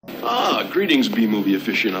Ah, greetings, B-movie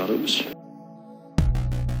aficionados.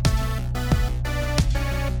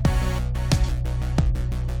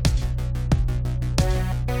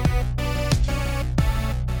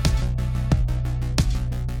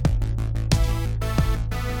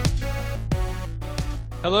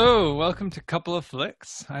 Hello, welcome to Couple of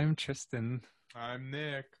Flicks. I'm Tristan. I'm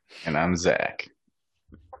Nick. And I'm Zach.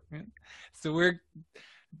 So we're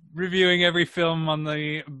reviewing every film on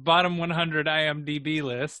the bottom 100 IMDB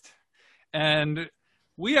list, and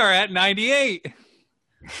we are at 98.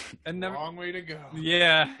 Long way to go.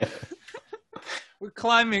 Yeah. We're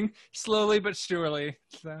climbing slowly but surely.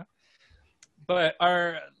 So. But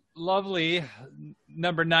our lovely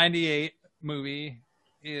number 98 movie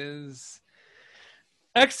is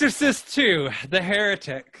Exorcist 2, The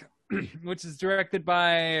Heretic, which is directed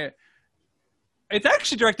by... It's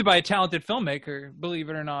actually directed by a talented filmmaker, believe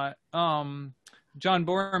it or not. John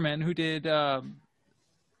Boorman, who did...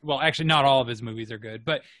 well, actually, not all of his movies are good,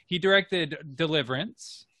 but he directed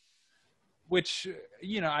Deliverance, which,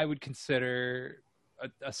 you know, I would consider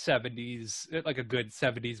a 70s, like a good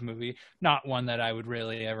 70s movie. Not one that I would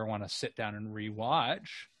really ever want to sit down and rewatch,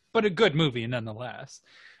 but a good movie nonetheless.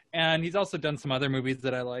 And he's also done some other movies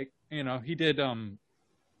that I like. You know, he did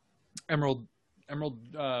Emerald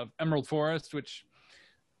Forest, which,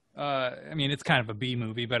 I mean, it's kind of a B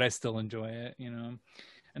movie, but I still enjoy it, you know.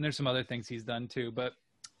 And there's some other things he's done too. But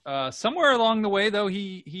somewhere along the way, though,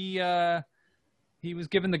 he was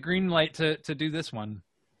given the green light to do this one.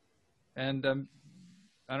 And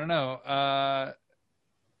I don't know.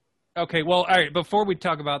 Okay, well, all right. Before we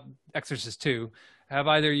talk about Exorcist 2, have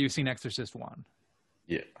either of you seen Exorcist 1?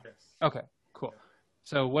 Yeah. Yes. Okay, cool.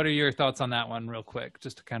 So what are your thoughts on that one real quick,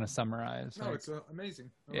 just to kind of summarize? No, it's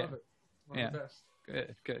amazing. I love it. One of the best.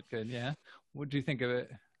 Good. Yeah. What do you think of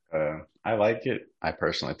it? I like it. I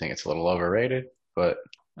personally think it's a little overrated, but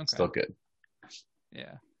still good.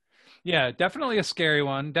 Yeah, definitely a scary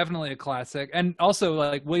one. Definitely a classic. And also,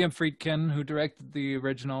 like, William Friedkin, who directed the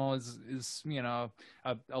original, is you know,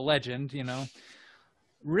 a legend, you know.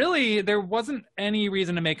 Really, there wasn't any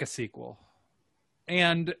reason to make a sequel.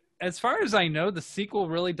 And as far as I know, the sequel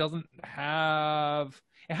really doesn't have...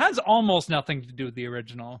 It has almost nothing to do with the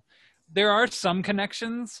original. There are some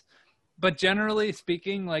connections, but generally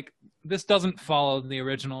speaking, like, this doesn't follow the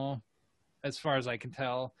original, as far as I can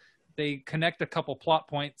tell. They connect a couple plot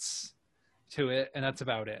points to it, and that's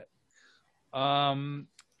about it.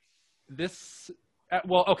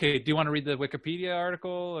 Well, okay, do you want to read the Wikipedia article,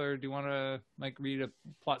 or do you want to, like, read a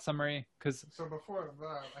plot summary? So before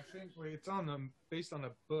that, I think it's based on a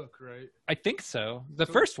book, right? I think so. The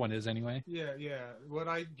first one is, anyway. Yeah. What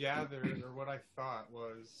I gathered, or what I thought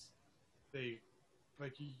was,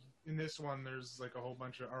 in this one, there's, like, a whole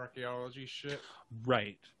bunch of archaeology shit.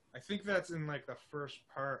 Right. I think that's in, like, the first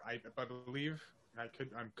part, I believe. I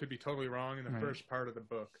could be totally wrong, in the first part of the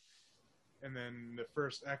book. And then the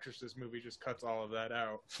first Exorcist movie just cuts all of that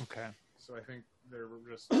out. Okay. So I think they're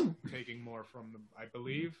just taking more from I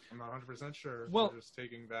believe, I'm not 100% sure. Well, they're just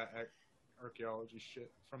taking that archaeology shit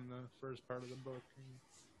from the first part of the book and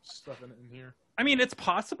stuffing it in here. I mean, it's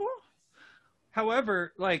possible.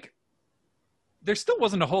 However, like, there still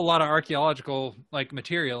wasn't a whole lot of archaeological, like,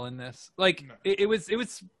 material in this. Like, no. it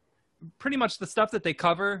was pretty much the stuff that they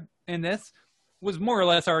cover in this was more or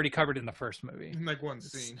less already covered in the first movie. In, like, one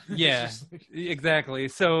scene. Yeah, exactly.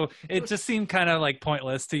 So it just seemed kind of, like,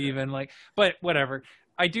 pointless to even, like, but whatever.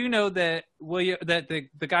 I do know that the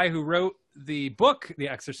guy who wrote the book, The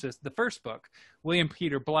Exorcist, the first book, William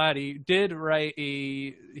Peter Blatty, did write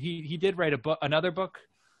he did write another book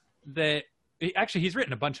that, actually, he's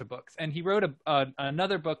written a bunch of books, and he wrote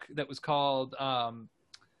another book that was called, I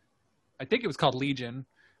think it was called Legion,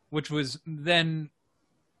 which was then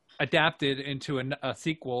adapted into a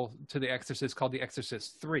sequel to The Exorcist called The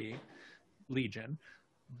Exorcist 3, Legion.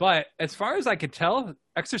 But as far as I could tell,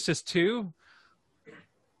 Exorcist 2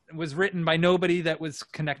 was written by nobody that was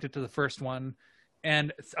connected to the first one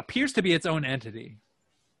and appears to be its own entity.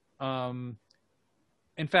 In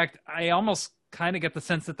fact, I almost kind of get the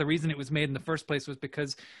sense that the reason it was made in the first place was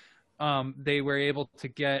because they were able to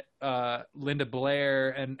get Linda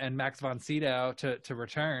Blair and Max von Sydow to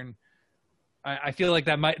return. I feel like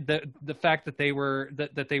that might the fact that they were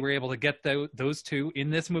able to get those two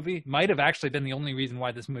in this movie might have actually been the only reason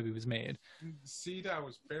why this movie was made. Sydow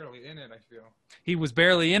was barely in it, I feel. He was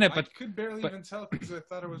barely in it, but I could barely even tell because I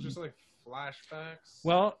thought it was just like flashbacks.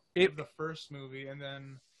 Well, of the first movie, and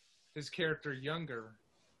then his character younger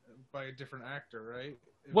by a different actor, right?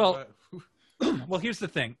 Well, here's the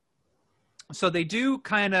thing. So they do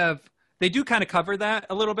kind of cover that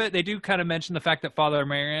a little bit. They do kind of mention the fact that Father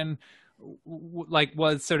Marion like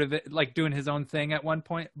was sort of like doing his own thing at one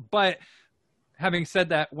point. But having said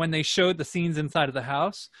that, when they showed the scenes inside of the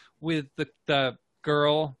house with the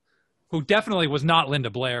girl, who definitely was not Linda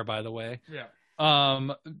Blair, by the way,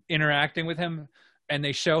 interacting with him, and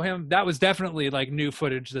they show him, that was definitely like new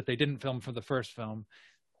footage that they didn't film for the first film.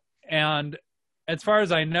 And as far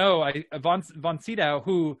as I know, Von Sydow,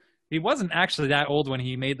 who he wasn't actually that old when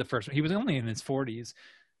he made the first one. He was only in his 40s.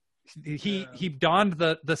 He donned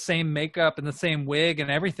the same makeup and the same wig and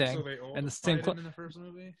everything, so they and the same him in the first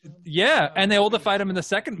movie. Yeah, and they oldified him in the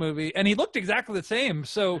second movie, and he looked exactly the same.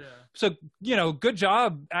 So you know, good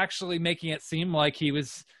job actually making it seem like he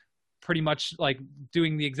was pretty much like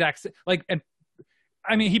doing the exact like. And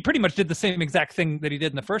I mean, he pretty much did the same exact thing that he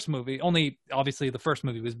did in the first movie. Only obviously the first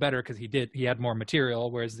movie was better because he had more material,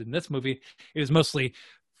 whereas in this movie it was mostly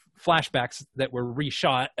flashbacks that were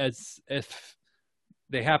reshot as if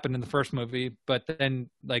they happened in the first movie. But then,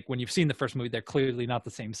 like, when you've seen the first movie, they're clearly not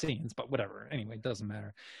the same scenes. But whatever. Anyway, it doesn't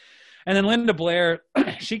matter. And then Linda Blair,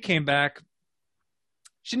 she came back.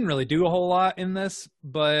 She didn't really do a whole lot in this,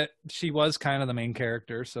 but she was kind of the main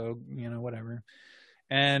character, so you know, whatever.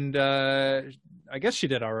 And I guess she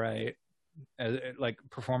did all right, like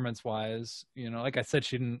performance-wise. You know, like I said,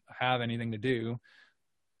 she didn't have anything to do,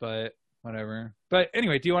 but whatever. But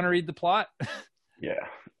anyway, do you want to read the plot? Yeah.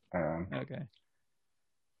 Okay.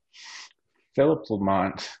 Philip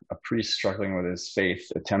Lamont, a priest struggling with his faith,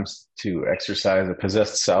 attempts to exorcise a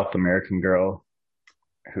possessed South American girl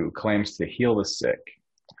who claims to heal the sick.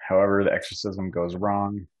 However, the exorcism goes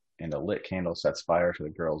wrong, and a lit candle sets fire to the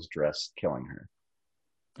girl's dress, killing her.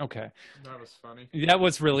 Okay. That was funny. That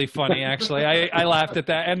was really funny, actually. I laughed at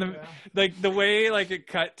that. And the way like it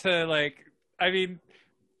cut to like, I mean,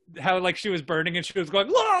 how like she was burning and she was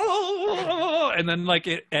going, and then like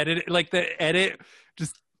it edited, like the edit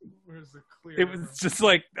just, it was just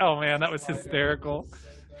like, oh man, that was hysterical.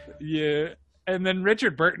 Yeah. And then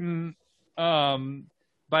Richard Burton,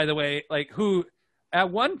 by the way, like who at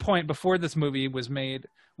one point before this movie was made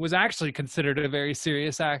was actually considered a very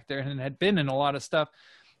serious actor and had been in a lot of stuff.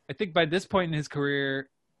 I think by this point in his career,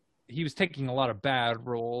 he was taking a lot of bad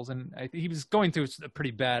roles, and he was going through a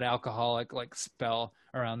pretty bad alcoholic like spell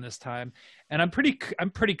around this time. And I'm pretty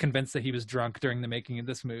convinced that he was drunk during the making of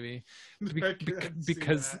this movie,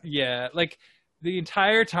 because yeah, like the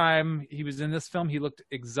entire time he was in this film, he looked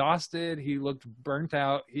exhausted. He looked burnt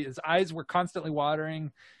out. His eyes were constantly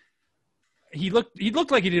watering. He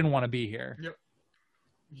looked like he didn't want to be here.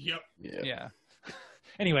 Yep. Yeah.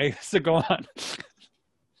 Anyway, so go on.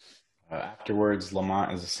 Afterwards,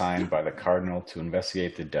 Lamont is assigned by the cardinal to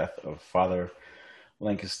investigate the death of Father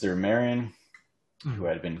Lancaster Marion, who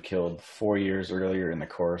had been killed 4 years earlier in the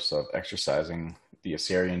course of exorcising the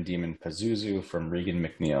Assyrian demon Pazuzu from Regan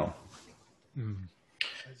McNeil.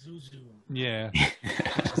 Pazuzu. Yeah.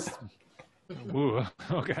 Ooh,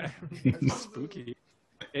 okay. Spooky.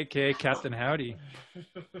 AKA Captain Howdy.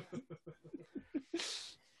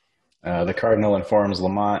 The cardinal informs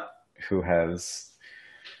Lamont, who has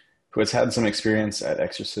had some experience at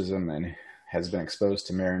exorcism and has been exposed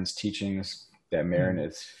to Marion's teachings, that Marion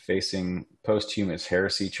is facing posthumous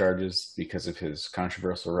heresy charges because of his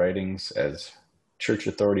controversial writings, as church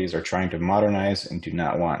authorities are trying to modernize and do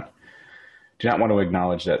not want to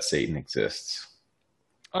acknowledge that Satan exists.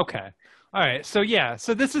 Okay. All right. So yeah.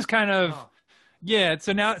 So this is kind of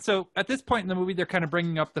So at this point in the movie, they're kind of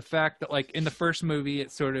bringing up the fact that like in the first movie,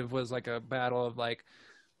 it sort of was like a battle of like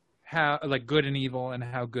how like good and evil, and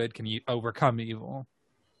how good can you overcome evil.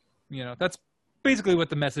 You know, that's basically what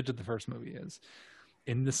the message of the first movie is.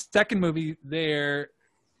 In the second movie, they're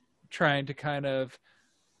trying to kind of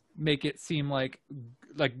make it seem like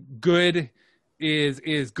good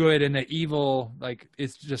is good, and the evil like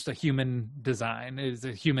is just a human design, is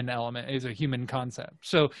a human element, is a human concept.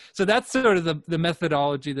 So that's sort of the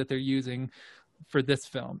methodology that they're using for this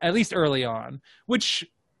film, at least early on, which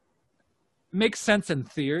makes sense in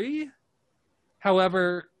theory.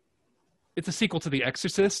 However, it's a sequel to The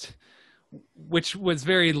Exorcist, which was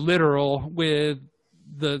very literal with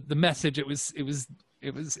the message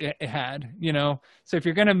it had, you know. So if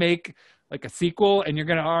you're going to make like a sequel and you're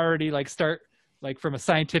going to already like start like from a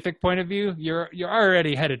scientific point of view, you're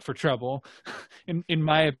already headed for trouble, in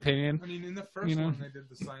my opinion. I mean, in the first one, they did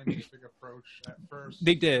the scientific approach at first.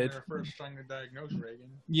 They did. They were first trying to diagnose Reagan.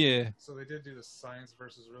 Yeah. So they did do the science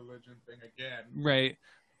versus religion thing again. Right.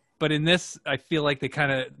 But in this, I feel like they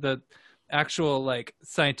kind of, the actual like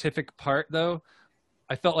scientific part though,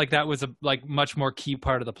 I felt like that was a like much more key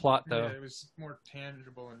part of the plot though. Yeah, it was more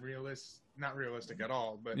tangible and not realistic at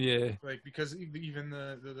all, but yeah, like because even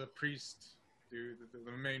the priest dude,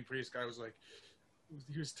 the main priest guy was like,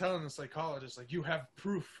 he was telling the psychologist, like, you have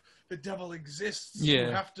proof the devil exists. Yeah.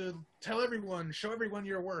 You have to tell everyone, show everyone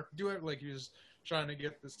your work, do it. Like, he was trying to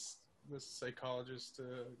get this psychologist to,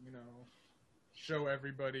 you know, show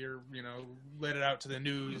everybody, or, you know, let it out to the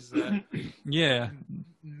news that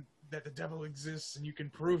that the devil exists and you can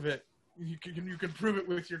prove it. You can prove it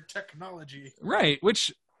with your technology. Right,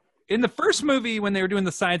 which in the first movie, when they were doing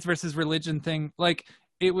the science versus religion thing, like,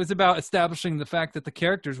 it was about establishing the fact that the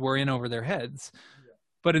characters were in over their heads. Yeah.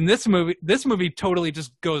 But in this movie totally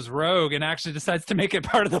just goes rogue and actually decides to make it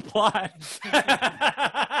part of the plot.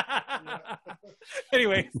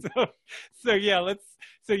 Anyway, so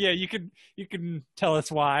yeah, you can tell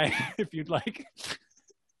us why if you'd like,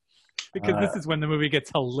 because this is when the movie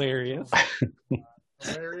gets hilarious.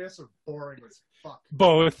 Hilarious or boring as fuck?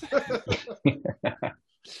 Both.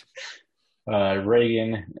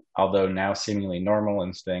 Reagan, although now seemingly normal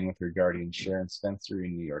and staying with her guardian Sharon Spencer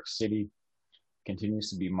in New York City, continues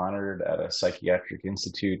to be monitored at a psychiatric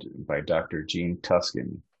institute by Dr. Jean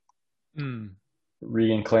Tuscan.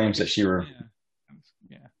 Regan claims that she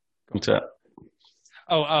What's that?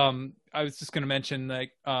 I was just going to mention,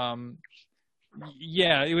 like,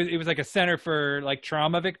 it was like a center for like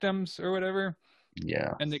trauma victims or whatever.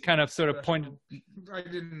 Yeah. And they kind of sort of pointed. I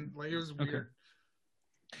didn't like. It was weird. Okay.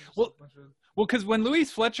 Well, because when Louise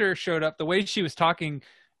Fletcher showed up, the way she was talking,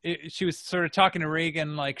 she was sort of talking to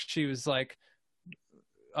Reagan like she was like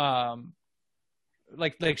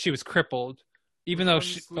she was crippled, even though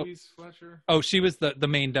she. Louise Fletcher? Oh, she was the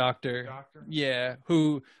main doctor. Yeah.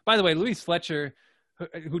 Who, by the way, Louise Fletcher,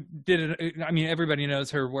 who did it. I mean, everybody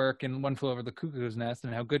knows her work in One Flew Over the Cuckoo's Nest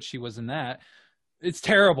and how good she was in that. It's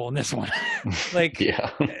terrible in this one. Like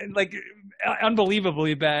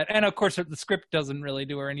unbelievably bad. And of course the script doesn't really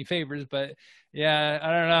do her any favors, but yeah,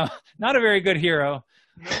 I don't know. Not a very good hero.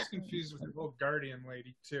 I was confused with the old guardian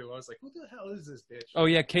lady too. I was like, "What the hell is this bitch?" Oh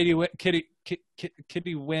yeah, Kitty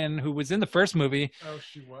Wynn, who was in the first movie. Oh,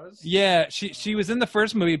 she was? Yeah, she was in the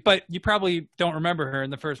first movie, but you probably don't remember her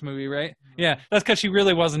in the first movie, right? Mm-hmm. Yeah, that's because she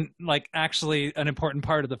really wasn't like actually an important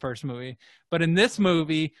part of the first movie. But in this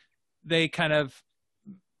movie, they kind of,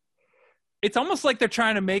 it's almost like they're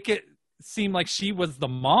trying to make it seem like she was the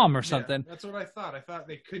mom or something. Yeah, that's what I thought. I thought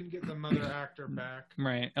they couldn't get the mother actor back.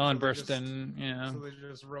 Right, Ellen Burstyn. Yeah. So they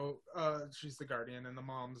just wrote, she's the guardian and the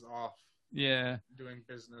mom's off. Yeah. Doing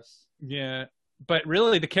business. Yeah, but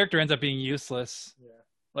really the character ends up being useless. Yeah.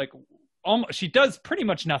 Like, almost, she does pretty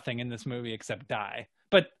much nothing in this movie except die.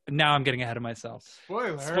 But now I'm getting ahead of myself.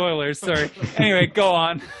 Spoilers, sorry. Anyway, go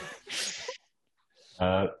on.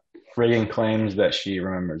 Reagan claims that she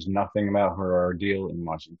remembers nothing about her ordeal in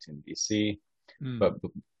Washington, D.C.,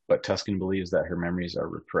 but Tuscan believes that her memories are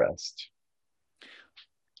repressed.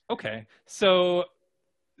 Okay, so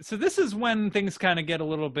this is when things kind of get a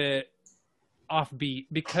little bit offbeat,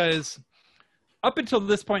 because up until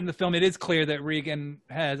this point in the film, it is clear that Regan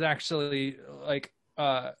has actually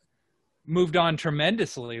moved on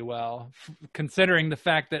tremendously well, considering the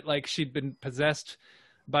fact that like she'd been possessed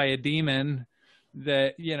by a demon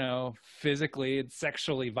that, you know, physically and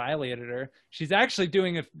sexually violated her. She's actually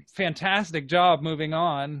doing a fantastic job moving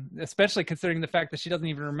on, especially considering the fact that she doesn't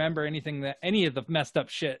even remember any of the messed up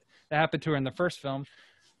shit that happened to her in the first film.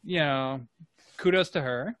 You know, kudos to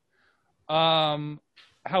her.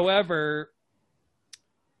 However,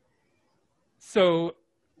 so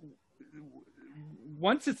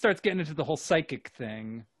once it starts getting into the whole psychic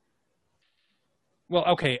thing, well,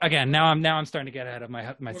 okay. Again, now I'm starting to get ahead of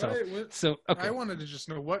myself. I wanted to just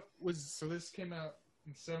know so this came out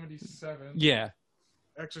in 1977. Yeah.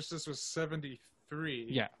 Exorcist was 1973.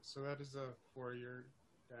 Yeah. So that is a 4-year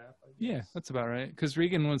gap, I guess. Yeah, that's about right. Because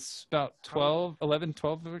Regan was about 12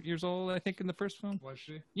 years old, I think, in the first film. Was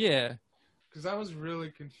she? Yeah. Because I was really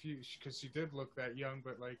confused because she did look that young,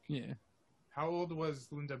 but like, yeah. How old was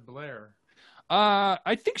Linda Blair?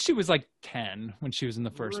 I think she was like 10 when she was in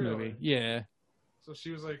the first movie. Yeah. So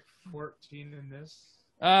she was like 14 in this?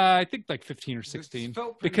 I think like 15 or 16. It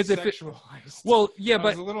felt pretty sexualized. Well, yeah, I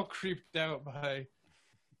was a little creeped out by...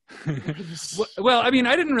 well, I mean,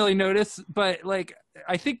 I didn't really notice, but like,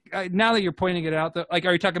 I think now that you're pointing it out, like,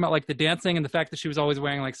 are you talking about like the dancing and the fact that she was always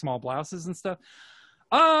wearing like small blouses and stuff?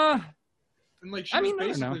 And like she was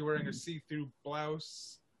basically wearing a see-through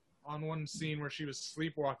blouse on one scene where she was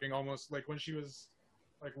sleepwalking, almost like when she was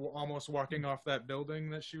like almost walking off that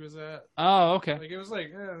building that she was at. Oh, okay. Like it was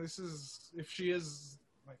like, yeah, this is if she is.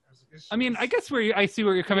 Like, I mean, I guess I see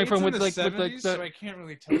where you're coming from with like 70s, with like the. So I can't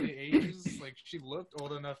really tell the ages. Like she looked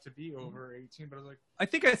old enough to be over 18, but I was like. I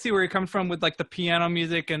think I see where you're coming from with like the piano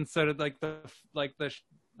music and sort of like the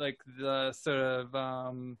sort of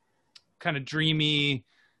kind of dreamy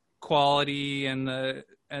quality and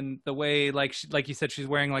the way, like you said, she's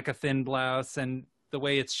wearing like a thin blouse, and the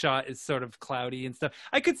way it's shot is sort of cloudy and stuff.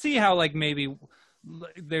 I could see how like maybe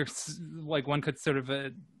there's like one could sort of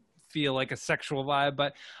feel like a sexual vibe,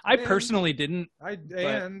 but I personally didn't. Like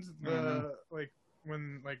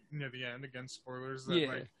when like near the end, again spoilers, that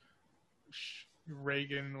like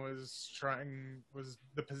Reagan was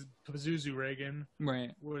the Pazuzu Reagan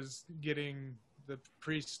was getting the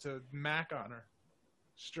priest to mac on her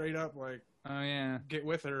straight up, like, oh yeah, get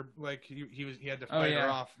with her, like he had to fight her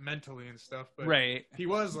off mentally and stuff, but he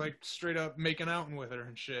was like straight up making out with her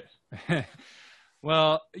and shit.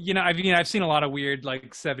 Well, you know, I've seen a lot of weird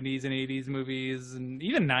like 70s and 80s movies and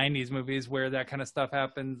even 90s movies where that kind of stuff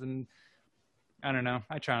happens, and I don't know,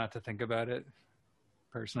 I try not to think about it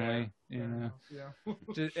personally. You know,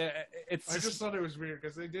 I just thought it was weird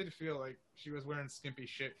because they did feel like she was wearing skimpy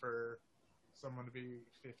shit for someone to be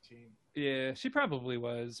 15. Yeah, she probably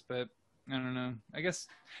was, but I don't know. I guess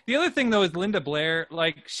the other thing though is Linda Blair,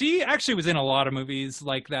 like she actually was in a lot of movies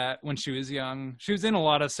like that when she was young. She was in a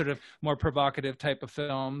lot of sort of more provocative type of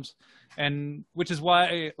films, and which is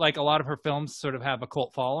why like a lot of her films sort of have a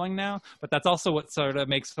cult following now, but that's also what sort of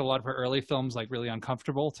makes a lot of her early films like really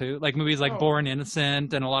uncomfortable too. Like movies like Born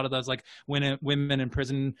Innocent and a lot of those like women in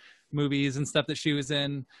prison movies and stuff that she was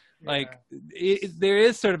in. Like there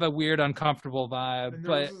is sort of a weird uncomfortable vibe,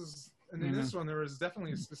 but and in this one, there was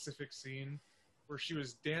definitely a specific scene where she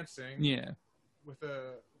was dancing. With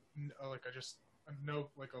a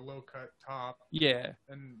low cut top.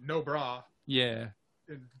 And no bra. And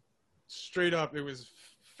straight up, it was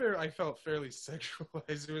I felt fairly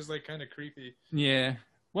sexualized. It was like kind of creepy. Yeah.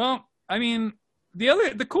 Well, I mean,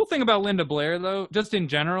 the cool thing about Linda Blair though, just in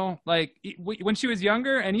general, like when she was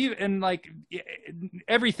younger and like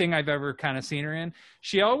everything I've ever kind of seen her in,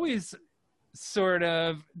 she always sort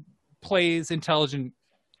of plays intelligent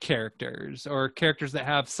characters or characters that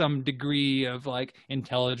have some degree of like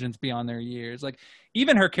intelligence beyond their years. Like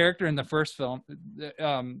even her character in the first film,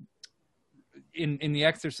 in The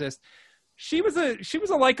Exorcist, she was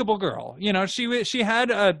a likable girl. You know, she had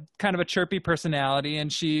a kind of a chirpy personality,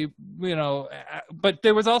 and she, you know, but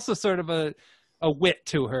there was also sort of a wit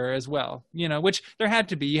to her as well, you know, which there had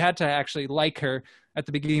to be. You had to actually like her at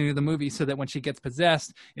the beginning of the movie so that when she gets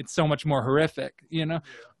possessed, it's so much more horrific, you know?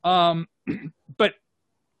 But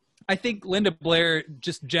I think Linda Blair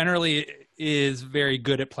just generally is very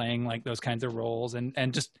good at playing like those kinds of roles, and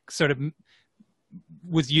just sort of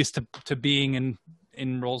was used to being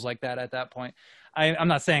in roles like that at that point. I'm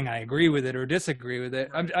not saying I agree with it or disagree with it.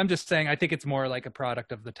 Right. I'm just saying I think it's more like a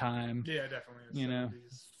product of the time. Yeah, definitely. You know,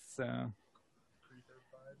 so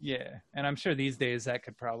yeah, and I'm sure these days that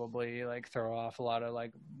could probably like throw off a lot of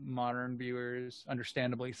like modern viewers,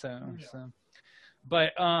 understandably so. Yeah. So,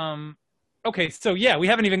 but okay, so yeah, we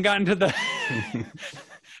haven't even gotten to the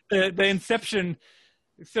the Inception.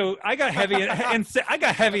 So I got heavy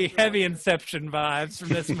Inception vibes from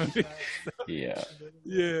this movie. Yeah.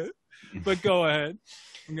 But go ahead.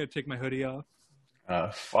 I'm gonna take my hoodie off.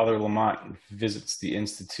 Father Lamont visits the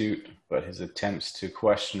Institute, but his attempts to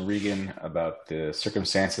question Regan about the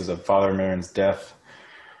circumstances of Father Merrin's death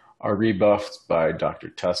are rebuffed by Dr.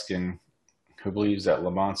 Tuscan, who believes that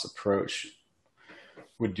Lamont's approach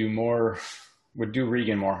would do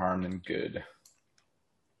Regan more harm than good.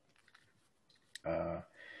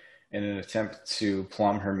 In an attempt to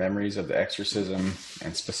plumb her memories of the exorcism,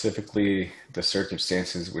 and specifically the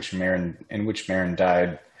circumstances in which Merrin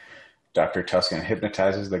died, Dr. Tuscan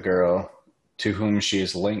hypnotizes the girl, to whom she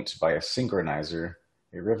is linked by a synchronizer,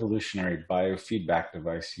 a revolutionary biofeedback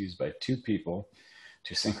device used by two people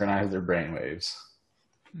to synchronize their brainwaves.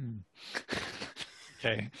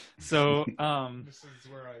 Okay, so this is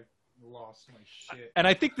where I lost my shit, and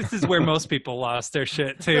I think this is where most people lost their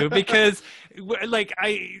shit too, because like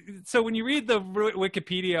so when you read the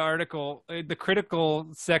Wikipedia article, the critical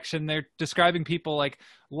section, they're describing people like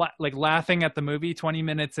laughing at the movie 20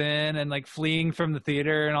 minutes in and like fleeing from the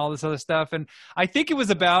theater and all this other stuff. And I think it was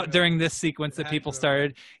about during this sequence that people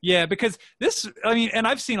started, because this, I mean, and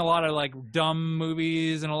I've seen a lot of like dumb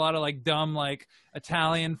movies and a lot of like dumb like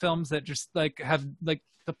Italian films that just like have like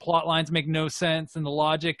the plot lines make no sense and the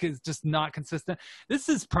logic is just not consistent. This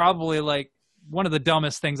is probably like one of the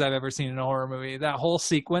dumbest things I've ever seen in a horror movie. That whole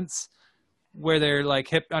sequence where they're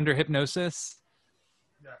like under hypnosis.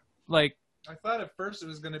 Yeah. Like, I thought at first it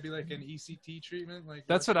was going to be like an ECT treatment. Like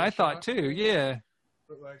that's what I thought too. Yeah.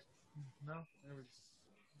 But like, no, it was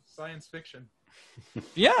science fiction.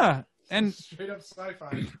 Yeah. And straight up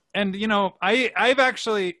sci-fi. And you know, I've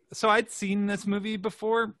actually, so I'd seen this movie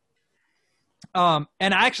before. And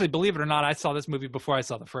actually, believe it or not, I saw this movie before I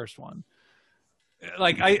saw the first one.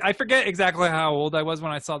 like I forget exactly how old I was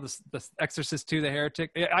when I saw this Exorcist 2, The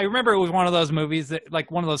Heretic. I remember it was one of those movies that,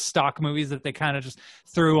 like, one of those stock movies that they kind of just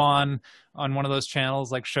threw on one of those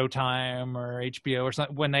channels like Showtime or HBO or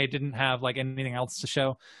something when they didn't have like anything else to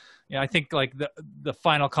show. Yeah, I think like the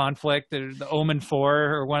Final Conflict or the Omen 4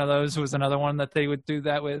 or one of those was another one that they would do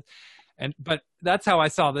that with. But that's how I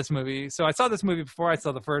saw this movie. So I saw this movie before I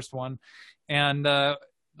saw the first one, and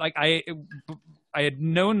like I had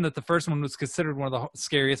known that the first one was considered one of the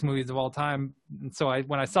scariest movies of all time. And so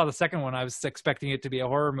when I saw the second one, I was expecting it to be a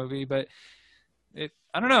horror movie, but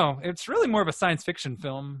I don't know. It's really more of a science fiction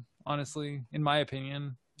film, honestly, in my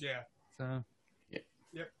opinion. Yeah. So.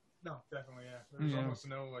 Yep. No, definitely. Yeah. There's almost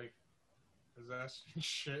no like possession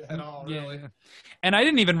shit at all, really. Yeah. And I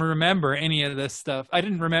didn't even remember any of this stuff. I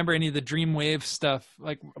didn't remember any of the Dreamwave stuff,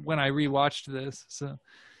 like when I rewatched this. So.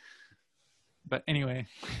 But anyway,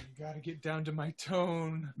 you gotta get down to my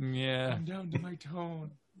tone. Yeah, I'm down to my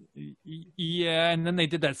tone. Yeah, and then they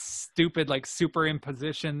did that stupid like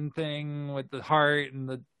superimposition thing with the heart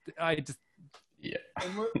and yeah.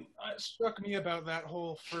 And what struck me about that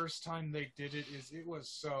whole first time they did it is it was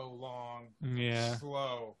so long. Yeah.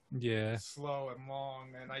 Slow. Yeah. Slow and long,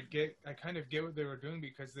 and I kind of get what they were doing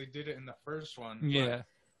because they did it in the first one. Yeah.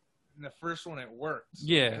 In the first one, it worked.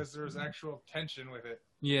 Yeah. Because there was actual tension with it.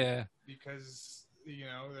 Yeah. Because, you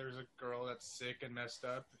know, there's a girl that's sick and messed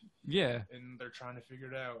up. Yeah. And they're trying to figure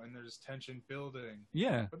it out, and there's tension building.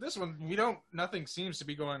 Yeah. But this one, nothing seems to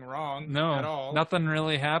be going wrong at all. Nothing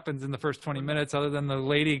really happens in the first 20 minutes other than the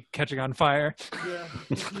lady catching on fire. Yeah,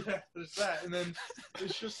 there's that. And then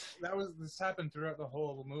it's just, this happened throughout the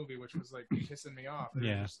whole movie, which was like pissing me off.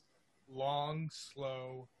 Yeah. Just long,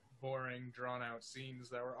 slow, boring, drawn out scenes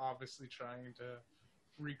that were obviously trying to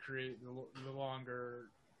recreate the longer,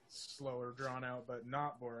 slower, drawn out, but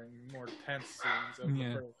not boring, more tense scenes of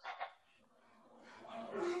the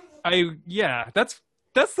first.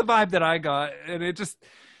 That's the vibe that I got, and it just.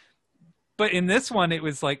 But in this one, it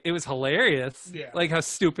was hilarious, like how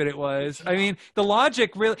stupid it was. I mean, the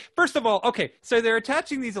logic really. First of all, okay, so they're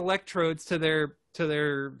attaching these electrodes to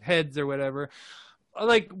their heads or whatever,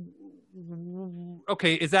 like.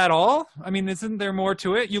 Okay, is that all? I mean, isn't there more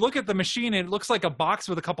to it? You look at the machine, and it looks like a box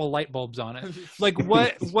with a couple of light bulbs on it. Like,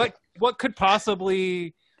 what could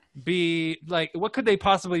possibly be, like, what could they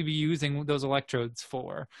possibly be using those electrodes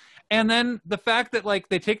for? And then the fact that, like,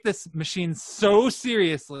 they take this machine so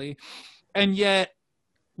seriously, and yet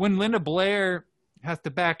when Linda Blair has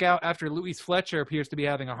to back out after Louise Fletcher appears to be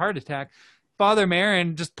having a heart attack, Father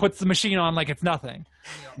Merrin just puts the machine on like it's nothing.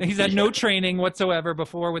 And he's had no training whatsoever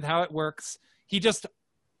before with how it works. He just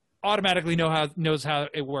automatically knows how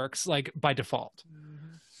it works, like by default,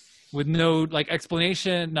 with no like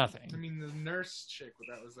explanation, nothing. I mean, the nurse chick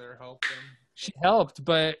that was there helped him. She helped,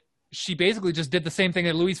 but she basically just did the same thing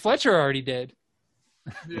that Louise Fletcher already did.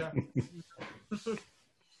 Yeah.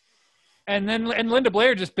 And Linda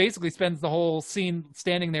Blair just basically spends the whole scene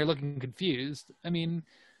standing there looking confused. I mean.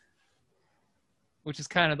 Which is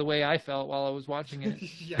kind of the way I felt while I was watching it.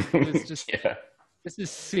 It was just, this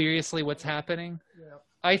is seriously what's happening. Yeah.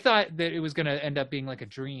 I thought that it was going to end up being like a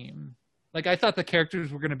dream. Like I thought the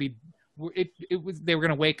characters were going to be, they were going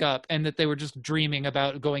to wake up and that they were just dreaming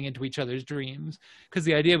about going into each other's dreams because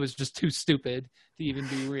the idea was just too stupid to even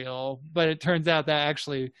be real. But it turns out that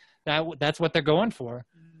actually that's what they're going for.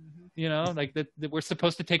 Mm-hmm. You know, like that we're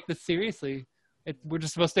supposed to take this seriously. We're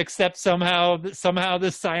just supposed to accept somehow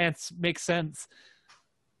this science makes sense.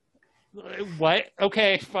 What?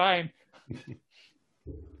 Okay, fine.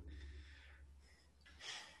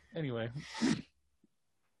 Anyway.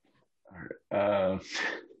 All right.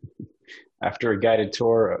 After a guided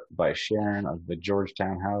tour by Sharon of the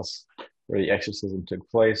Georgetown house where the exorcism took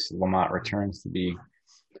place, Lamont returns to be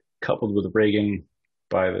coupled with Reagan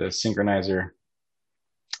by the synchronizer.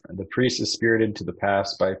 The priest is spirited to the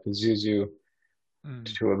past by Pazuzu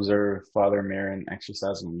to observe Father Merrin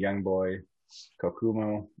exercising a young boy,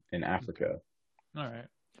 Kokumo, in Africa. All right.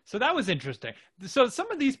 So that was interesting. So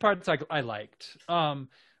some of these parts I liked,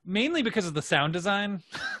 mainly because of the sound design.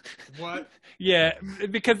 What? Yeah,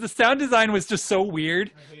 because the sound design was just so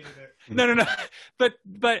weird. I hated it. No.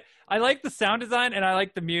 But I like the sound design and I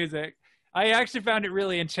like the music. I actually found it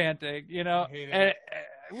really enchanting, you know,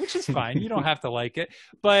 which is fine. You don't have to like it.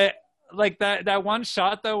 But like that one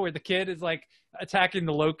shot, though, where the kid is like attacking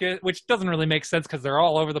the locust, which doesn't really make sense because they're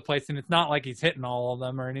all over the place and it's not like he's hitting all of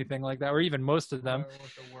them or anything like that, or even most of them.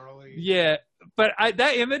 Yeah, but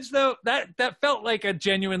that image though, that felt like a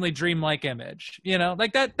genuinely dreamlike image, you know,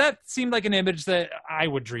 like that seemed like an image that I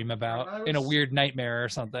would dream about in a weird nightmare or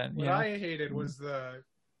something. What I hated was the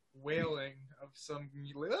wailing of some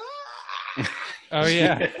Oh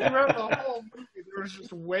yeah. Throughout the whole movie, there was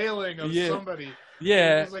just wailing of somebody.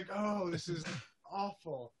 Yeah. It was like, oh, this is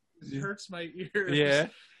awful. This hurts my ears. Yeah.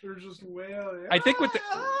 They're just wailing. I think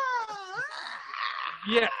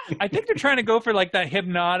I think they're trying to go for like that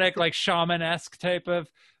hypnotic, like shaman-esque type of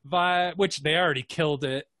vibe, which they already killed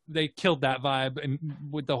it. They killed that vibe and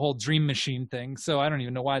with the whole dream machine thing. So I don't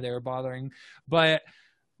even know why they were bothering, but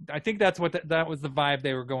I think that's what that was the vibe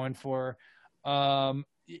they were going for.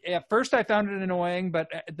 At first I found it annoying, but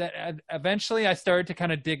eventually I started to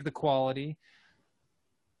kind of dig the quality.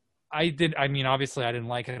 Obviously I didn't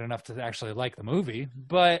like it enough to actually like the movie,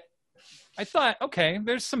 but I thought, okay,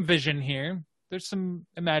 there's some vision here. There's some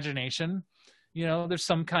imagination, there's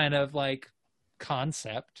some kind of like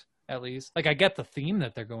concept at least. Like I get the theme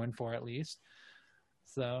that they're going for at least.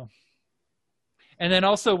 So, and then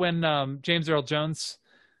also when James Earl Jones,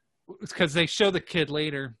 because they show the kid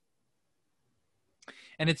later,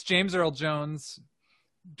 and it's James Earl Jones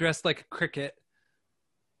dressed like a cricket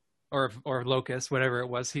or locust, whatever it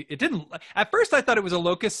was. At first I thought it was a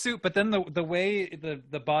locust suit, but then the way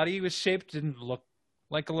the body was shaped didn't look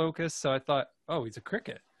like a locust. So I thought, oh, he's a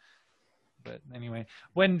cricket. But anyway,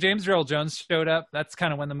 when James Earl Jones showed up, that's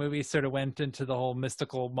kind of when the movie sort of went into the whole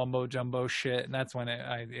mystical mumbo jumbo shit. And that's when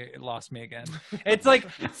it lost me again. It's like,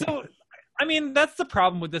 so, that's the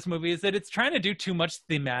problem with this movie is that it's trying to do too much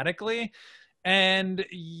thematically. And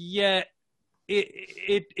yet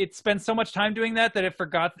it spends so much time doing that it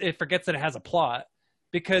forgets that it has a plot.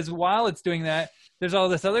 Because while it's doing that, there's all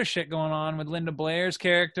this other shit going on with Linda Blair's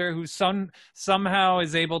character, who somehow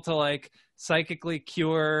is able to like psychically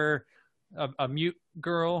cure a mute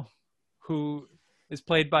girl who is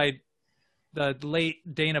played by the late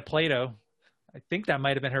Dana Plato. I think that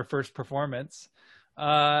might have been her first performance.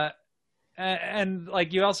 And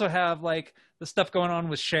like you also have like the stuff going on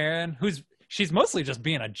with Sharon, she's mostly just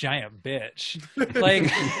being a giant bitch. Like,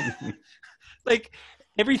 like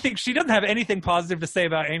everything, she doesn't have anything positive to say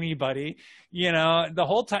about anybody. The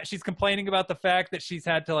whole time she's complaining about the fact that she's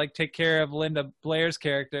had to like take care of Linda Blair's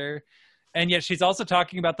character. And yet she's also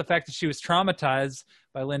talking about the fact that she was traumatized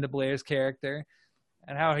by Linda Blair's character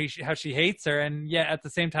and how she hates her. And yet at the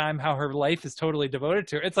same time, how her life is totally devoted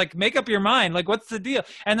to her. It's like, make up your mind. Like, what's the deal?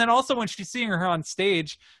 And then also when she's seeing her on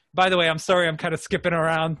stage, by the way, I'm sorry, I'm kind of skipping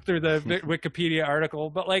around through the Wikipedia article,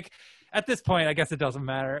 but like at this point, I guess it doesn't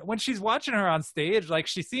matter. When she's watching her on stage, like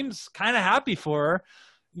she seems kind of happy for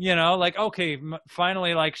her, like, okay,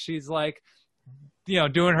 finally, like she's like,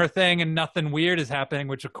 doing her thing and nothing weird is happening,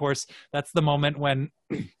 which of course that's the moment when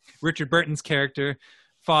Richard Burton's character,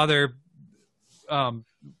 Father, ends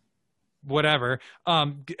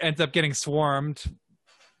up getting swarmed.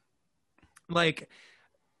 Like,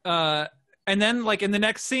 and then like in the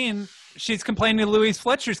next scene, she's complaining to Louise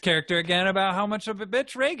Fletcher's character again about how much of a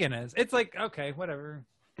bitch Reagan is. It's like, okay, whatever.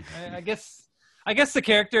 I guess the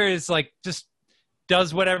character is like, just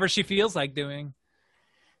does whatever she feels like doing,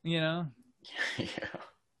 Yeah.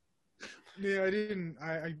 Yeah, I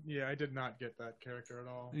did not get that character at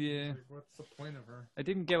all. Yeah. Like, what's the point of her? I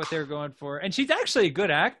didn't get what they were going for. And she's actually a good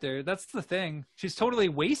actor. That's the thing. She's totally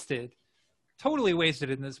wasted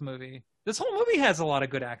in this movie. This whole movie has a lot of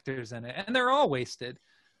good actors in it, and they're all wasted.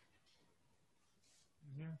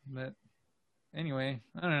 Yeah. But anyway,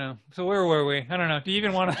 I don't know. So where were we? I don't know. Do you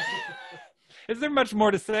even want to... Is there much more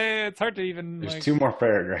to say? It's hard to even... There's 2 more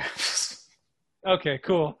paragraphs. Okay,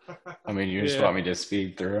 cool. You just want me to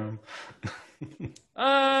speed through them?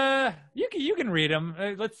 You can read them.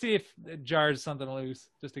 Let's see if it jars something loose,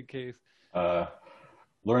 just in case.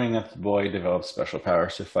 Learning that the boy develops special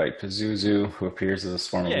powers to fight Pazuzu, who appears as a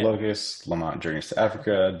swarm of locusts. Lamont journeys to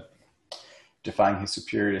Africa, defying his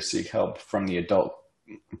superior to seek help from the adult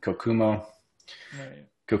Kokumo. Right.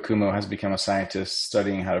 Kokumo has become a scientist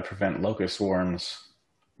studying how to prevent locust swarms.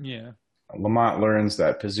 Yeah. Lamont learns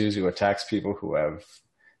that Pazuzu attacks people who have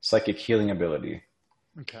psychic healing ability.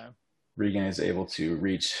 Okay. Regan is able to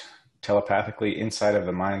reach telepathically inside of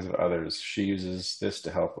the minds of others. She uses this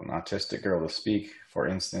to help an autistic girl to speak. For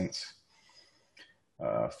instance,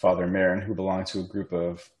 Father Marin, who belonged to a group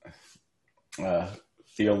of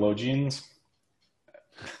theologians,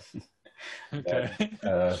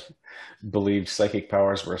 believed psychic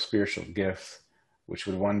powers were a spiritual gift, which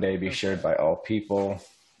would one day be shared by all people.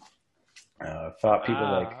 Thought people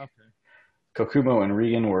like Kokumo and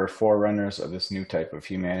Regan were forerunners of this new type of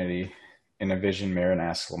humanity. In a vision, Marin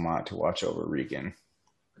asks Lamont to watch over Regan.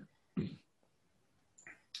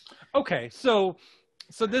 Okay, so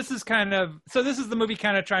this is the movie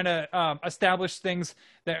kind of trying to establish things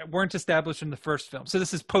that weren't established in the first film. So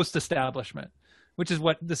this is post-establishment, which is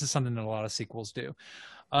this is something that a lot of sequels do.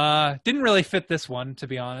 Didn't really fit this one, to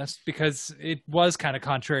be honest, because it was kind of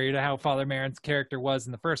contrary to how Father Merrin's character was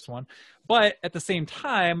in the first one. But at the same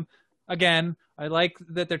time, again, I like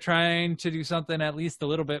that they're trying to do something at least a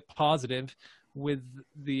little bit positive with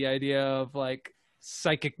the idea of like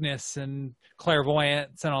psychicness and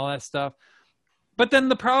clairvoyance and all that stuff. But then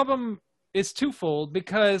the problem is twofold,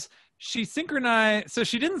 because she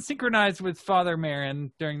didn't synchronize with Father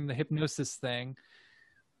Merrin during the hypnosis thing.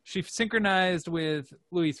 She synchronized with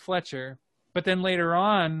Louise Fletcher, but then later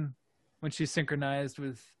on, when she synchronized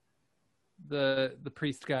with the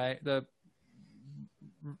priest guy, the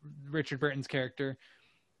Richard Burton's character,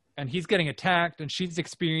 and he's getting attacked, and she's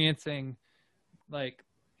experiencing like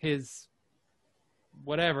his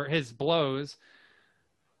blows.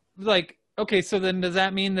 Like, okay, so then does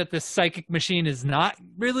that mean that this psychic machine is not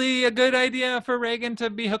really a good idea for Reagan to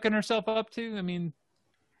be hooking herself up to? I mean,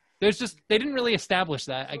 they didn't really establish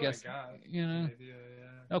that, I guess. You know? Idea,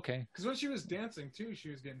 yeah. Okay. Because when she was dancing too, she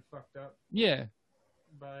was getting fucked up. Yeah.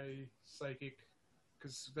 By psychic.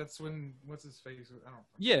 Because that's when, what's his face? I don't know.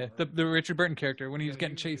 Yeah, the Richard Burton character when he was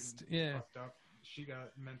getting chased. Yeah. Fucked up. She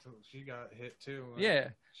got hit too. Yeah.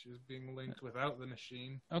 She was being linked without the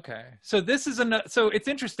machine. Okay. So this is so it's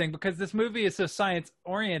interesting because this movie is so science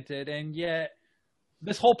oriented, and yet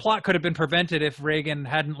this whole plot could have been prevented if Reagan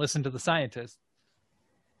hadn't listened to the scientists.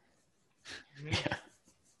 Yeah.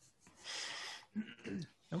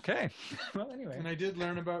 Okay. Well, anyway. And I did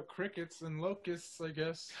learn about crickets and locusts, I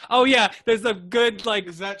guess. Oh yeah, there's a good like.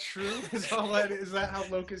 Is that true? Is that how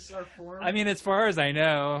locusts are formed? I mean, as far as I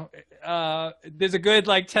know, there's a good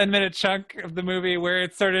like 10-minute chunk of the movie where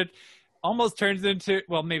it almost turns into,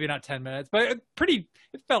 well, maybe not 10 minutes, but it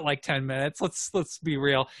felt like 10 minutes. Let's be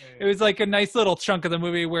real. Yeah. It was like a nice little chunk of the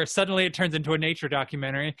movie where suddenly it turns into a nature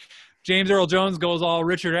documentary. James Earl Jones goes all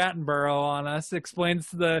Richard Attenborough on us, explains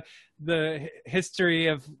the history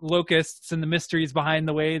of locusts and the mysteries behind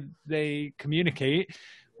the way they communicate,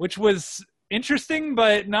 which was interesting,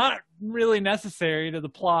 but not really necessary to the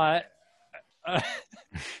plot.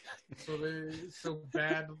 So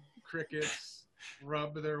bad crickets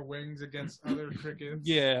rub their wings against other crickets.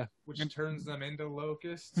 Yeah, which turns them into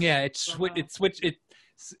locusts. Yeah,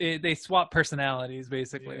 they swap personalities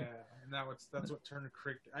basically. Yeah. That's what turned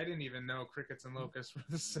cricket. I didn't even know crickets and locusts were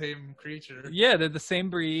the same creature. Yeah, they're the same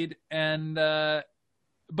breed, and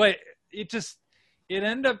but it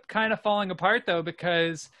ended up kind of falling apart though,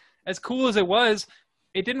 because as cool as it was,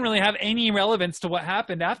 it didn't really have any relevance to what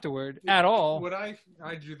happened afterward at all. What I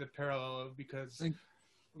drew the parallel of, because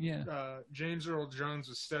James Earl Jones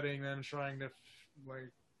was studying them, trying to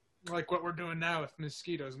like what we're doing now with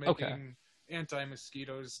mosquitoes, making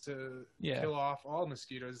anti-mosquitoes to kill off all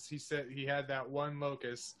mosquitoes. He said he had that one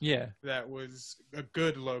locust that was a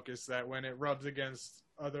good locust that when it rubs against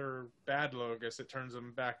other bad locusts, it turns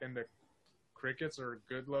them back into crickets, or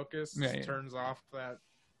good locusts. It turns off that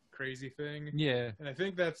crazy thing. Yeah. And I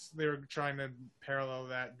think they were trying to parallel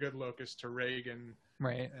that good locust to Reagan.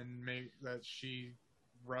 Right. And make that she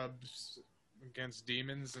rubs against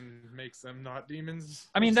demons and makes them not demons.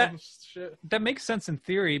 I mean, that makes sense in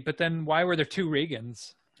theory, but then why were there two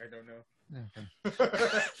Reagans? I don't know.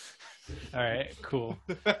 Okay. All right, cool.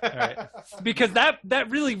 All right, because that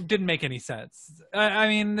really didn't make any sense. I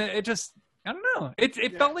mean, it just, I don't know.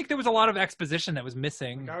 It felt like there was a lot of exposition that was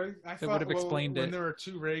missing. I thought, would have explained it. When there were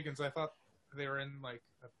two Reagans, I thought they were in like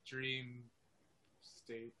a dream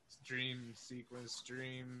state, dream sequence,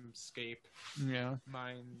 dreamscape. Yeah.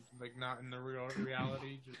 Mind, like not in the real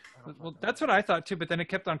reality. Well, that's what I thought too. But then it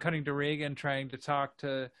kept on cutting to Reagan trying to talk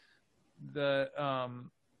to the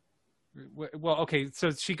well, okay,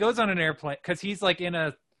 so she goes on an airplane because he's like in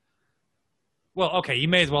a. Well, okay, you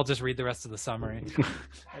may as well just read the rest of the summary.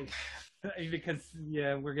 Because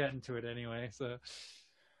we're getting to it anyway. So,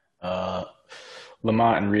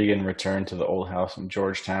 Lamont and Regan return to the old house in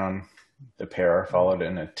Georgetown. The pair are followed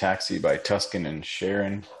in a taxi by Tuscan and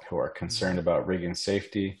Sharon, who are concerned about Regan's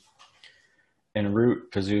safety. En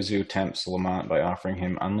route, Pazuzu tempts Lamont by offering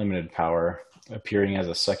him unlimited power, appearing as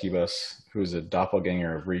a succubus who is a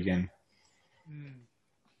doppelganger of Regan.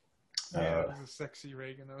 Yeah, it was a sexy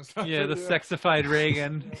Reagan. The sexified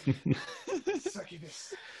Reagan.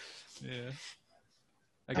 Succubus. Yeah.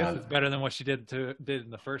 I guess it's better than what she did in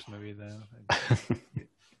the first movie, though.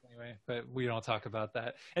 Anyway, but we don't talk about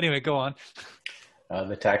that. Anyway, go on.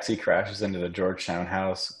 The taxi crashes into the Georgetown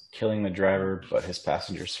house, killing the driver, but his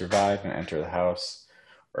passengers survive and enter the house,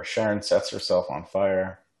 where Sharon sets herself on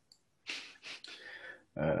fire.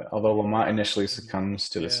 Although Lamont initially succumbs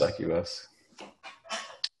to the succubus,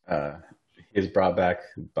 he is brought back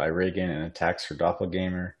by Reagan and attacks her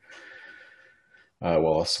doppelganger,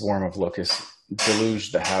 while a swarm of locusts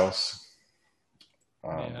deluge the house,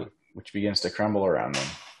 which begins to crumble around them.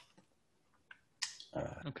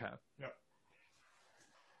 Okay. Yep.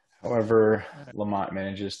 However, Lamont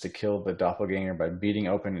manages to kill the doppelganger by beating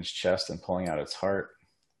open its chest and pulling out its heart.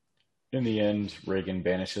 In the end, Reagan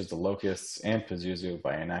banishes the locusts and Pazuzu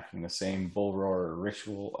by enacting the same bull roar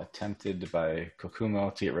ritual attempted by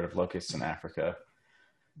Kokumo to get rid of locusts in Africa.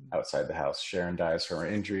 Outside the house, Sharon dies from her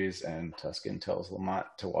injuries, and Tuscan tells Lamont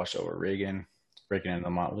to watch over Reagan. Reagan and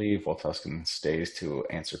Lamont leave, while Tuscan stays to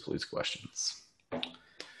answer police questions.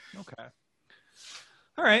 Okay.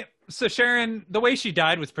 All right. So Sharon, the way she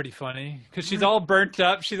died was pretty funny because she's all burnt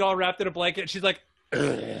up. She's all wrapped in a blanket. She's like,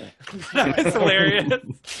 it's hilarious.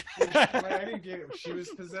 I didn't get it. She was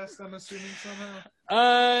possessed, I'm assuming,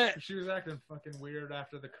 somehow. She was acting fucking weird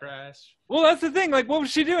after the crash. Well, that's the thing. Like, what was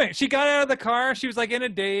she doing? She got out of the car. She was like in a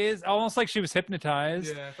daze, almost like she was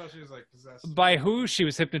hypnotized. Yeah, I thought she was like possessed. By who she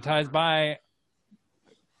was hypnotized by?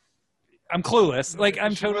 I'm clueless. Like,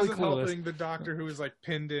 I'm totally clueless. Helping the doctor who was like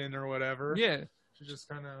pinned in or whatever. Yeah. She just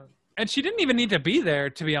kind of. And she didn't even need to be there,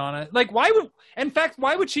 to be honest. Like, why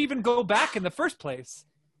would she even go back in the first place?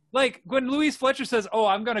 Like, when Louise Fletcher says, "Oh,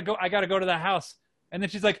 I gotta go to that house," and then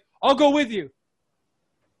she's like, "I'll go with you."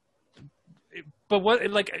 But what,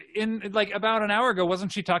 like about an hour ago,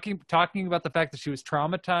 wasn't she talking about the fact that she was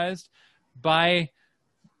traumatized by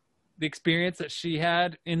the experience that she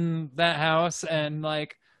had in that house and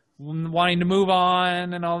like wanting to move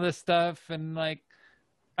on and all this stuff and like.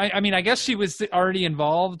 I mean, I guess she was already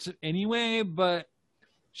involved anyway, but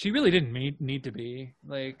she really didn't need to be.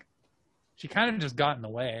 Like, she kind of just got in the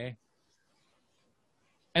way.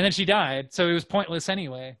 And then she died, so it was pointless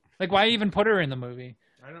anyway. Like, why even put her in the movie?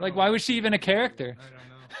 Like, why was she even a character? I don't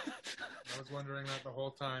know. I was wondering that the whole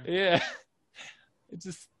time. Yeah. It's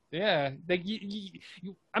just, yeah. Like,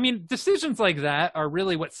 I mean, decisions like that are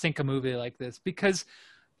really what sink a movie like this, because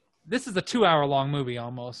this is a 2-hour-long movie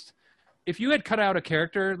almost. If you had cut out a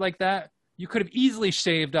character like that, you could have easily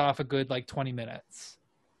shaved off a good like 20 minutes.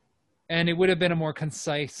 And it would have been a more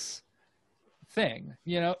concise thing.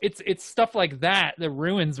 You know, it's stuff like that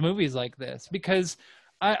ruins movies like this, because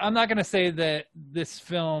I'm not going to say that this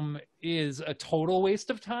film is a total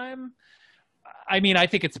waste of time. I mean, I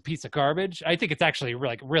think it's a piece of garbage. I think it's actually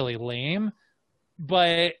like really lame,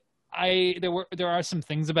 but there are some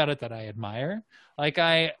things about it that I admire. Like,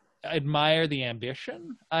 I admire the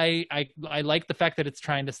ambition. I like the fact that it's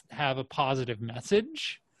trying to have a positive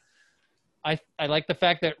message. I like the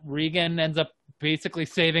fact that Regan ends up basically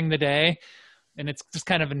saving the day, and it's just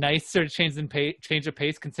kind of a nice sort of change of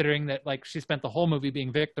pace, considering that like she spent the whole movie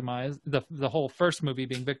being victimized, the whole first movie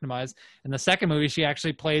being victimized. In the second movie, she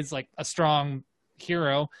actually plays like a strong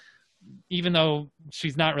hero, even though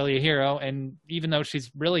she's not really a hero, and even though she's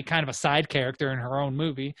really kind of a side character in her own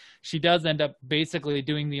movie, she does end up basically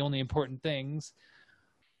doing the only important things.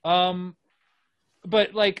 But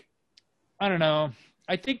like, I don't know.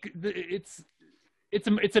 I think it's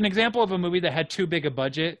an example of a movie that had too big a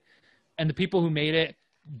budget, and the people who made it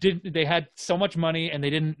they had so much money and they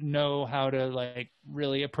didn't know how to like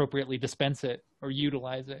really appropriately dispense it or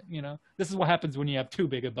utilize it. You know, this is what happens when you have too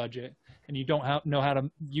big a budget and you don't know how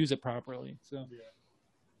to use it properly.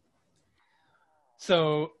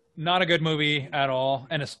 So not a good movie at all,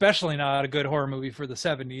 and especially not a good horror movie for the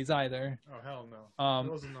 70s either. Oh hell no!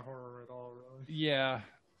 It wasn't a horror at all, really. Yeah,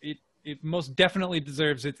 it most definitely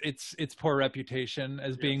deserves its poor reputation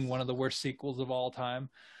as being one of the worst sequels of all time.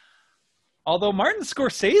 Although Martin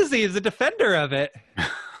Scorsese is a defender of it.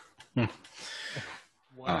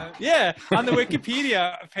 What? Yeah, on the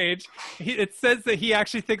Wikipedia page, it says that he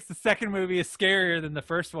actually thinks the second movie is scarier than the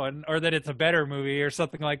first one, or that it's a better movie, or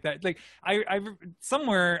something like that. Like I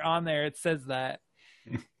somewhere on there it says that,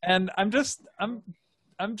 and I'm just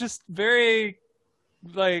very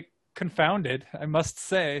like confounded, I must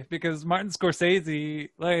say, because Martin Scorsese,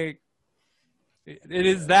 like, it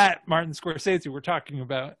is that Martin Scorsese we're talking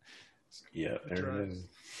about. Yeah, there it is.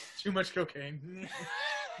 Too much cocaine.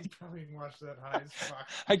 You probably watched that high as fuck.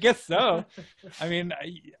 I guess so. I mean,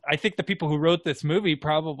 I think the people who wrote this movie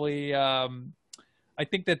probably, I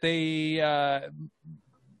think that they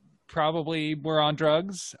probably were on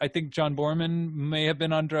drugs. I think John Borman may have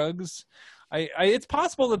been on drugs. It's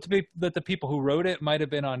possible that the people who wrote it might have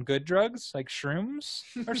been on good drugs, like shrooms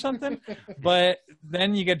or something. But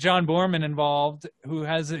then you get John Borman involved, who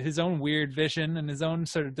has his own weird vision and his own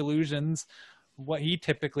sort of delusions. What he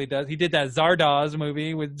typically does. He did that Zardoz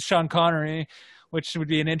movie with Sean Connery, which would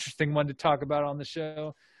be an interesting one to talk about on the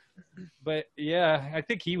show. But yeah, I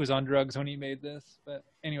think he was on drugs when he made this. But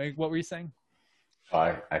anyway, what were you saying?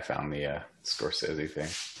 I found the Scorsese thing.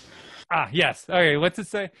 Ah, yes. Okay, what's it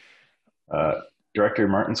say? Director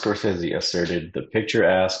Martin Scorsese asserted, "The picture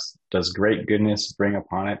asks, does great goodness bring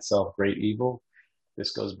upon itself great evil?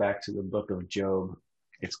 This goes back to the book of Job.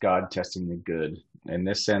 It's God testing the good. In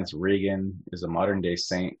this sense, Regan is a modern-day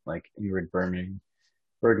saint like Ingrid Bergman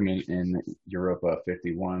in Europa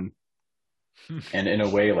 51, and in a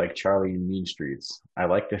way like Charlie in Mean Streets. I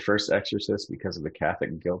like the first Exorcist because of the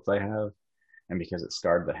Catholic guilt I have, and because it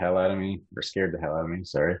scared the hell out of me,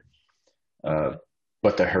 sorry.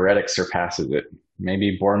 But the Heretic surpasses it.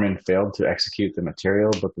 Maybe Borman failed to execute the material,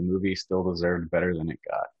 but the movie still deserved better than it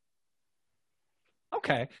got."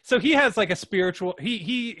 Okay, so he has like a spiritual.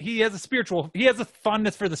 He has a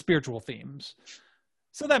fondness for the spiritual themes,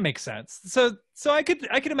 so that makes sense. So I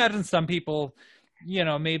could imagine some people,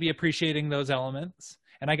 maybe appreciating those elements,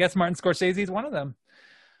 and I guess Martin Scorsese is one of them.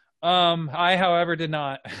 I, however, did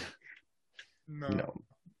not. No.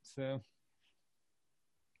 So.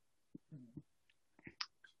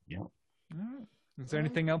 Yeah. Is there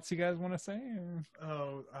anything else you guys want to say?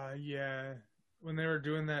 Or? Yeah. When they were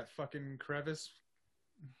doing that fucking crevice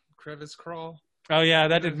crawl. Oh yeah,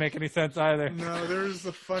 that didn't make any sense either. No, there's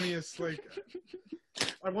the funniest, like,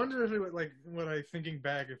 I wonder if it would, like, thinking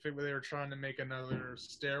back, if they were trying to make another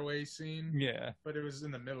stairway scene. Yeah. But it was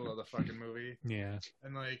in the middle of the fucking movie. Yeah.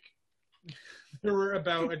 And, like, there were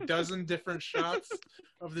about a dozen different shots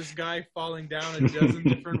of this guy falling down a dozen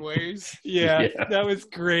different ways. Yeah, that was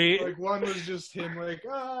great. Like, one was just him, like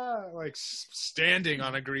standing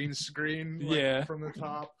on a green screen, from the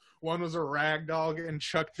top. One was a rag dog and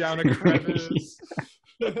chucked down a crevice.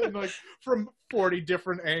 And, like, from 40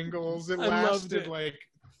 different angles. It lasted, like,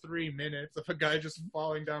 3 minutes of a guy just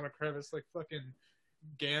falling down a crevice like fucking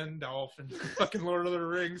Gandalf and fucking Lord of the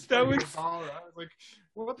Rings. That was... like,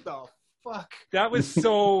 what the fuck? That was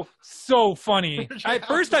so funny. At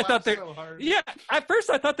first I thought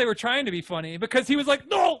I thought they were trying to be funny because he was like,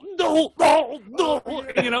 no,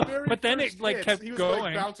 but then it like kept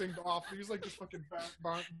going. Like bouncing off. He was like just fucking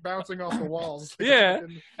bouncing off the walls. Yeah,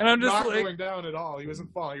 and I'm just not like going down at all. He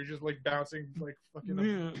wasn't falling. He was just like bouncing like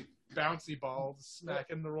fucking bouncy balls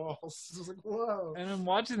smacking the walls. It was like, whoa. And I'm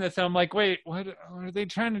watching this and I'm like, wait, what are they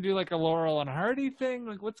trying to do, like a Laurel and Hardy thing?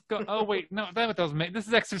 Like what's going oh wait, no, that was this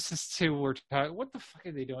is Exorcist 2 we're talking. What the fuck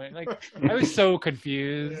are they doing? Like I was so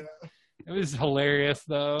confused. Yeah. It was hilarious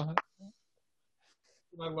though.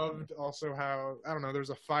 I loved also how, I don't know, there's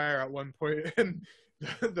a fire at one point and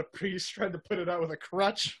the priest tried to put it out with a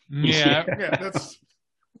crutch. Yeah. Yeah, that's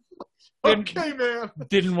okay, man.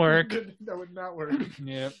 Didn't work. That would not work.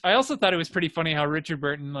 Yeah. I also thought it was pretty funny how Richard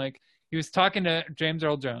Burton, like, he was talking to James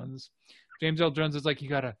Earl Jones. James Earl Jones was like, you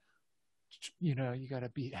gotta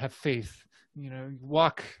have faith.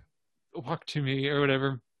 Walk to me or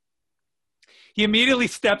whatever. He immediately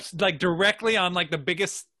steps like directly on like the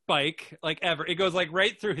biggest spike like ever. It goes like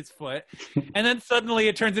right through his foot. And then suddenly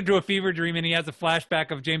it turns into a fever dream and he has a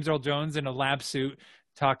flashback of James Earl Jones in a lab suit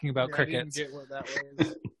talking about crickets. I didn't get what that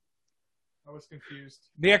was. I was confused.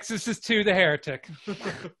 The Exorcist 2, The Heretic.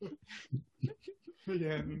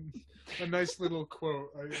 Yeah, a nice little quote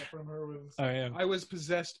from her was, I was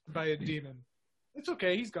possessed by a demon. It's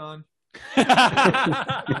okay, he's gone.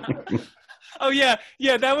 Oh yeah,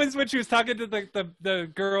 that was when she was talking to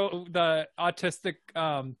the girl, the autistic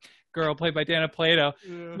girl played by Dana Plato.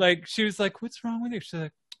 Yeah. Like she was like, "What's wrong with you?" She's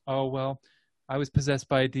like, "Oh well, I was possessed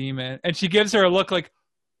by a demon," and she gives her a look like,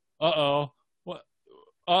 "Uh-oh, what?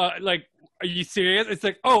 Like, are you serious?" It's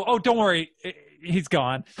like, "Oh, don't worry, he's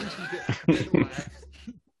gone."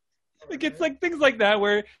 Like it's like things like that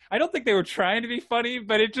where I don't think they were trying to be funny,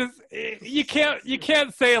 but you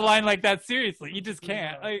can't say a line like that seriously. You just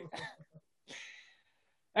can't. Like,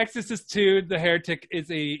 Exorcist 2, The Heretic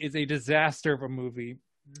is a disaster of a movie.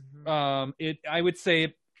 Mm-hmm. I would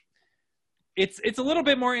say it's a little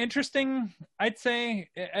bit more interesting, I'd say,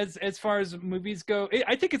 as far as movies go.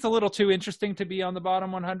 I think it's a little too interesting to be on the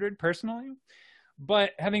bottom 100 personally.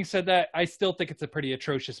 But having said that, I still think it's a pretty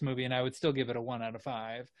atrocious movie, and I would still give it a 1 out of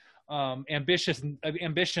 5.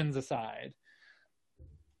 Ambitions aside,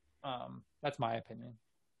 that's my opinion.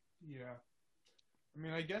 Yeah. I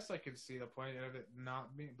mean, I guess I could see the point of it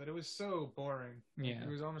not being, but it was so boring. Yeah. It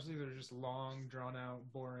was honestly, there's just long, drawn out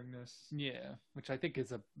boringness. Yeah, which I think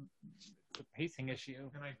is a pacing issue.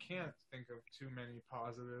 And I can't think of too many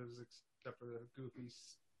positives except for the goofy,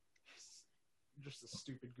 just the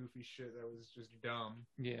stupid, goofy shit that was just dumb.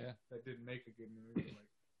 Yeah. That didn't make a good movie. Like,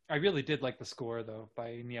 I really did like the score, though,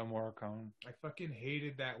 by Ennio Morricone. I fucking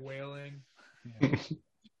hated that wailing. Yeah.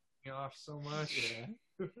 Me off so much. Yeah.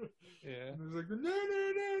 Yeah. It was like, no.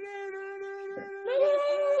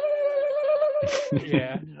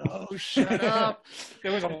 Yeah. No, shut up.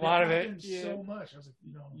 There was a lot of it. Yeah. So much. I was like,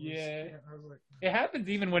 no. Yeah. I was like, it happens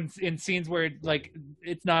even when in scenes where like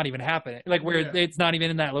it's not even happening, like where it's not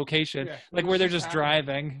even in that location, like where they're just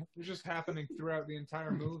driving. It's just happening throughout the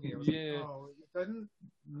entire movie. I was like, oh, it doesn't.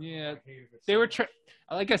 Yeah, they were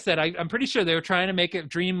like I said, I'm pretty sure they were trying to make it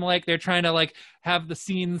dreamlike. They're trying to like have the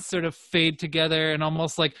scenes sort of fade together and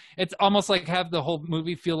almost like it's almost like have the whole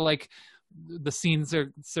movie feel like the scenes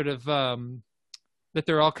are sort of that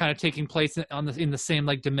they're all kind of taking place in the same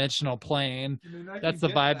like dimensional plane. I mean, that's the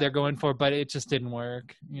vibe they're going for, but it just didn't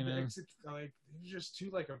work. You know, like just too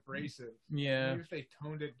like abrasive. Yeah. Maybe if they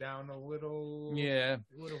toned it down a little, yeah, it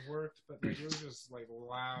would have worked. But like, it was just like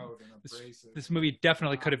loud and abrasive. This movie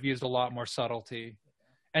definitely could have used a lot more subtlety,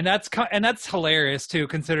 and that's hilarious too,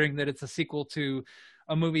 considering that it's a sequel to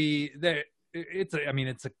a movie that. It's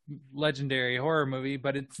a legendary horror movie,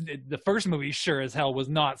 but the first movie sure as hell was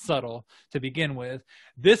not subtle to begin with.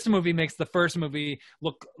 This movie makes the first movie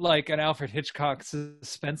look like an Alfred Hitchcock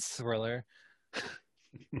suspense thriller.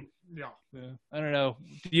 Yeah. I don't know.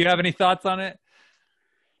 Do you have any thoughts on it?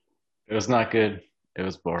 It was not good. It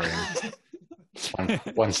was boring.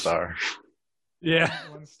 one star. Yeah.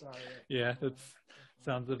 1 star. Yeah, that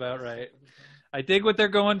sounds about right. I dig what they're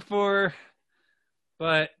going for.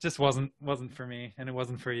 But just wasn't for me, and it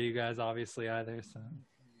wasn't for you guys, obviously, either. So,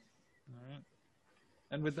 all right.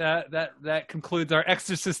 And with that concludes our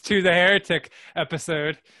Exorcist 2: The Heretic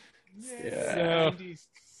episode. Yeah.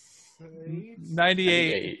 So,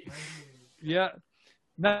 98. Yeah.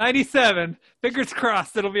 97. Fingers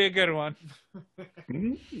crossed it'll be a good one.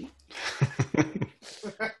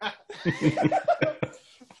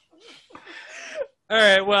 All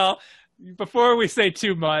right, well, before we say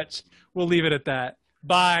too much, we'll leave it at that.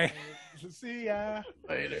 Bye. See ya.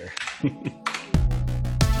 Later.